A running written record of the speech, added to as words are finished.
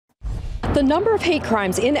The number of hate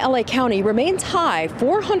crimes in LA County remains high,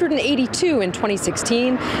 482 in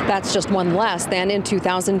 2016. That's just one less than in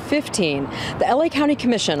 2015. The LA County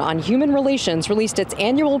Commission on Human Relations released its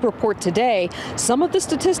annual report today. Some of the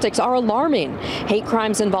statistics are alarming. Hate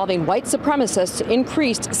crimes involving white supremacists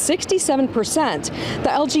increased 67%. The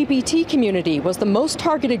LGBT community was the most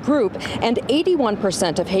targeted group, and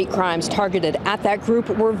 81% of hate crimes targeted at that group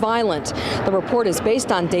were violent. The report is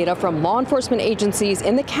based on data from law enforcement agencies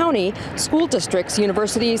in the county, school districts,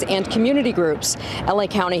 universities, and community groups. LA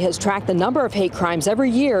County has tracked the number of hate crimes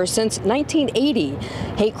every year since 1980.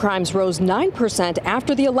 Hate crimes rose 9%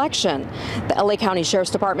 after the election. The LA County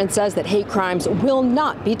Sheriff's Department says that hate crimes will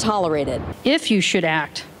not be tolerated. If you should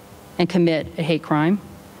act and commit a hate crime,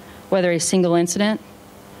 whether a single incident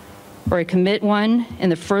or commit one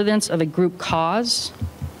in the furtherance of a group cause,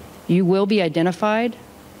 you will be identified,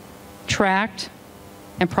 tracked,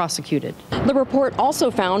 and prosecuted. The report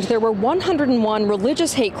also found there were 101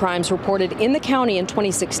 religious hate crimes reported in the county in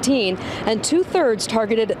 2016, and 2/3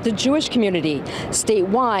 targeted the Jewish community.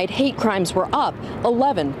 Statewide, hate crimes were up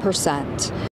 11%.